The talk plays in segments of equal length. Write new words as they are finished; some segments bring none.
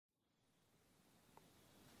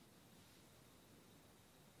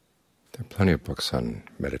plenty of books on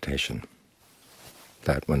meditation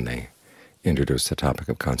that, when they introduce the topic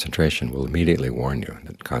of concentration, will immediately warn you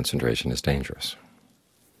that concentration is dangerous.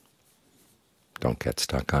 Don't get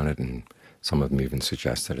stuck on it, and some of them even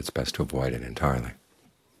suggest that it's best to avoid it entirely.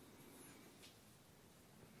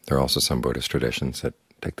 There are also some Buddhist traditions that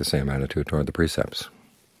take the same attitude toward the precepts.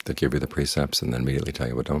 They give you the precepts and then immediately tell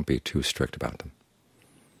you, well, don't be too strict about them.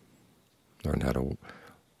 Learn how to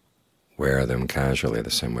wear them casually, the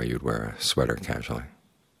same way you'd wear a sweater casually,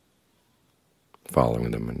 following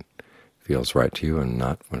them when it feels right to you and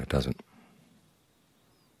not when it doesn't.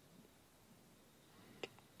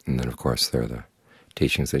 And then, of course, there are the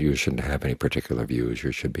teachings that you shouldn't have any particular views,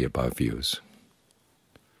 you should be above views.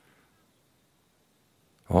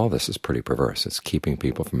 All this is pretty perverse. It's keeping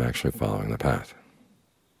people from actually following the path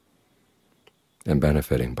and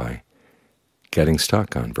benefiting by getting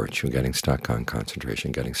stuck on virtue, getting stuck on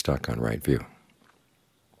concentration, getting stuck on right view.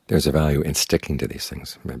 There's a value in sticking to these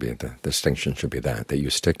things. Maybe the distinction should be that you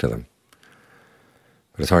stick to them.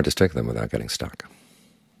 But it's hard to stick to them without getting stuck.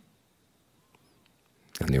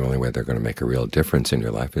 And the only way they're going to make a real difference in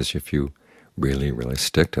your life is if you really, really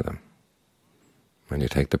stick to them. When you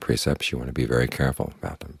take the precepts, you want to be very careful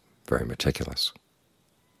about them, very meticulous.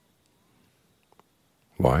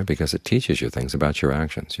 Why? Because it teaches you things about your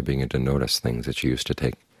actions. You begin to notice things that you used to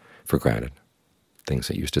take for granted, things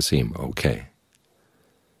that used to seem okay.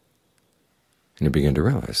 And you begin to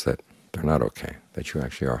realize that they're not okay, that you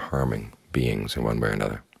actually are harming beings in one way or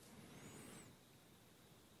another.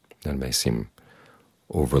 That may seem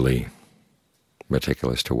overly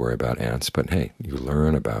meticulous to worry about ants, but hey, you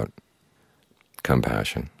learn about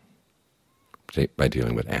compassion by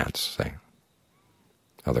dealing with ants, say,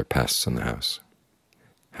 other pests in the house.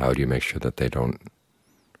 How do you make sure that they don't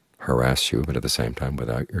harass you, but at the same time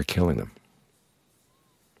without you're killing them?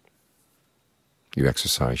 You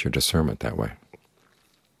exercise your discernment that way.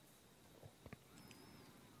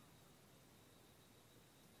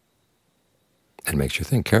 It makes you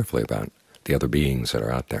think carefully about the other beings that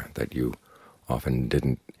are out there that you often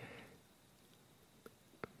didn't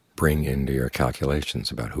bring into your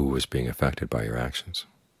calculations about who was being affected by your actions.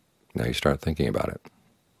 Now you start thinking about it.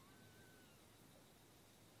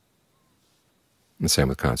 And the same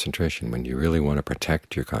with concentration. When you really want to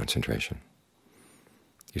protect your concentration,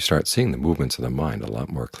 you start seeing the movements of the mind a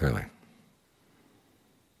lot more clearly.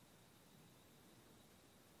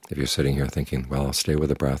 If you're sitting here thinking, well, I'll stay with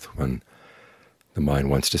the breath when the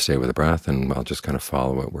mind wants to stay with the breath, and I'll just kind of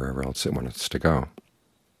follow it wherever else it wants to go,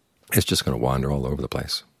 it's just going to wander all over the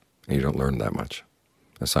place. And you don't learn that much,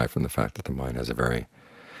 aside from the fact that the mind has a very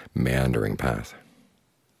meandering path.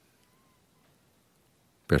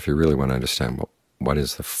 But if you really want to understand what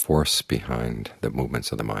is the force behind the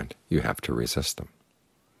movements of the mind, you have to resist them.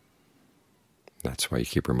 That's why you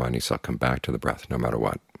keep reminding yourself, come back to the breath no matter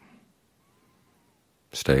what.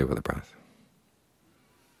 Stay with the breath.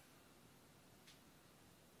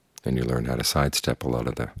 And you learn how to sidestep a lot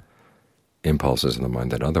of the impulses in the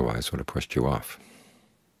mind that otherwise would have pushed you off.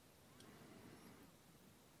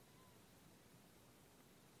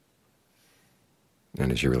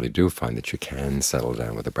 And as you really do find that you can settle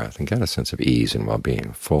down with the breath and get a sense of ease and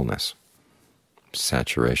well-being, fullness,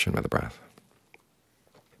 saturation with the breath,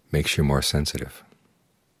 makes you more sensitive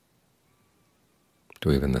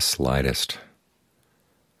to even the slightest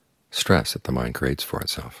stress that the mind creates for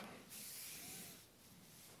itself.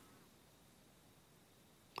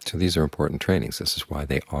 So these are important trainings. This is why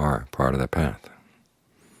they are part of the path.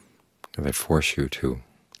 They force you to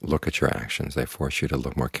look at your actions. They force you to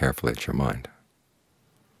look more carefully at your mind.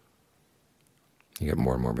 You get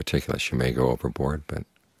more and more meticulous. You may go overboard, but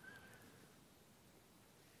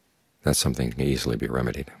that's something that can easily be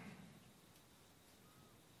remedied.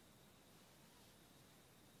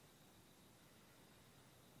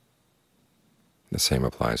 The same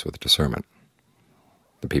applies with discernment.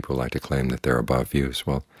 The people who like to claim that they're above views,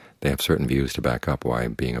 well, they have certain views to back up why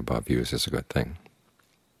being above views is a good thing.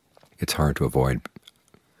 It's hard to avoid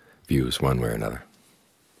views one way or another.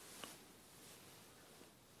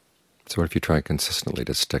 So what if you try consistently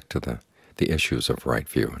to stick to the issues of right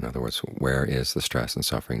view? In other words, where is the stress and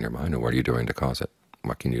suffering in your mind, and what are you doing to cause it?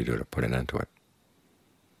 What can you do to put an end to it?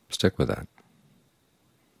 Stick with that.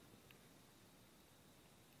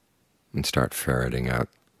 And start ferreting out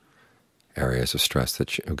areas of stress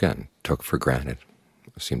that you, again, took for granted,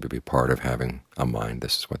 seem to be part of having a mind.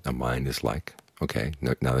 This is what a mind is like. Okay,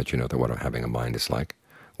 now that you know that what having a mind is like,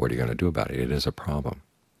 what are you going to do about it? It is a problem.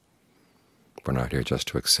 We're not here just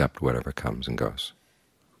to accept whatever comes and goes.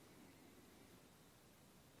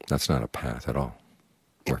 That's not a path at all.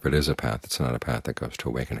 Or if it is a path, it's not a path that goes to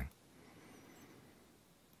awakening.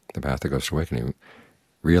 the path that goes to awakening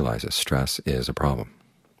realizes stress is a problem,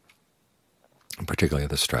 and particularly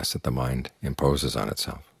the stress that the mind imposes on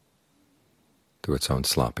itself through its own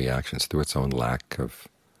sloppy actions, through its own lack of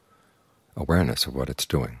awareness of what it's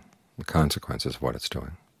doing, the consequences of what it's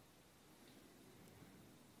doing.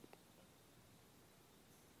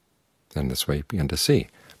 And this way you begin to see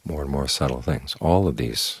more and more subtle things. All of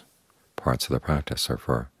these parts of the practice are,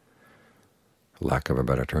 for lack of a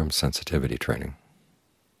better term, sensitivity training.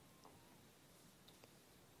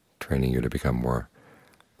 Training you to become more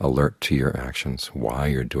alert to your actions, why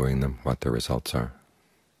you're doing them, what the results are,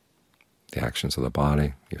 the actions of the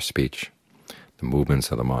body, your speech, the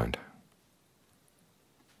movements of the mind.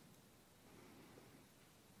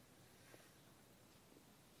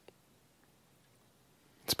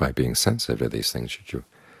 It's by being sensitive to these things that you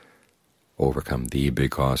overcome the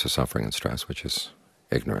big cause of suffering and stress, which is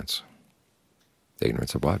ignorance.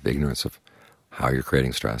 Ignorance of what? Ignorance of how you're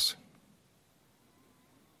creating stress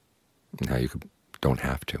and how you don't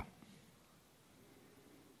have to.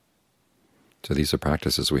 So these are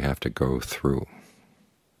practices we have to go through.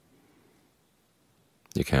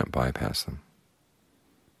 You can't bypass them.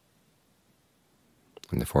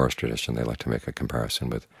 In the forest tradition, they like to make a comparison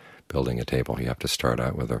with building a table. You have to start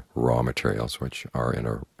out with the raw materials, which are in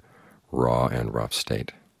a raw and rough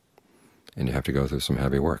state, and you have to go through some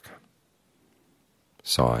heavy work,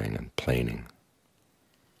 sawing and planing,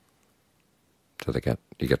 till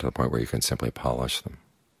you get to the point where you can simply polish them,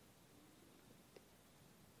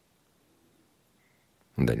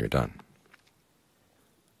 and then you're done.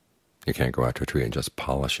 You can't go out to a tree and just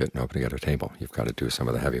polish it and open together a table. You've got to do some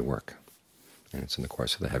of the heavy work. And it's in the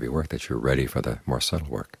course of the heavy work that you're ready for the more subtle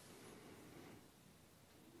work.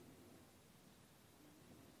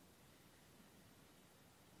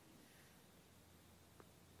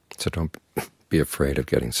 So don't be afraid of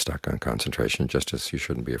getting stuck on concentration, just as you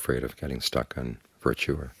shouldn't be afraid of getting stuck on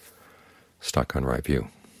virtue or stuck on right view.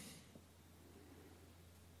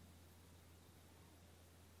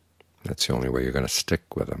 That's the only way you're going to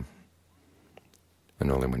stick with them.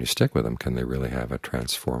 And only when you stick with them can they really have a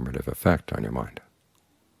transformative effect on your mind.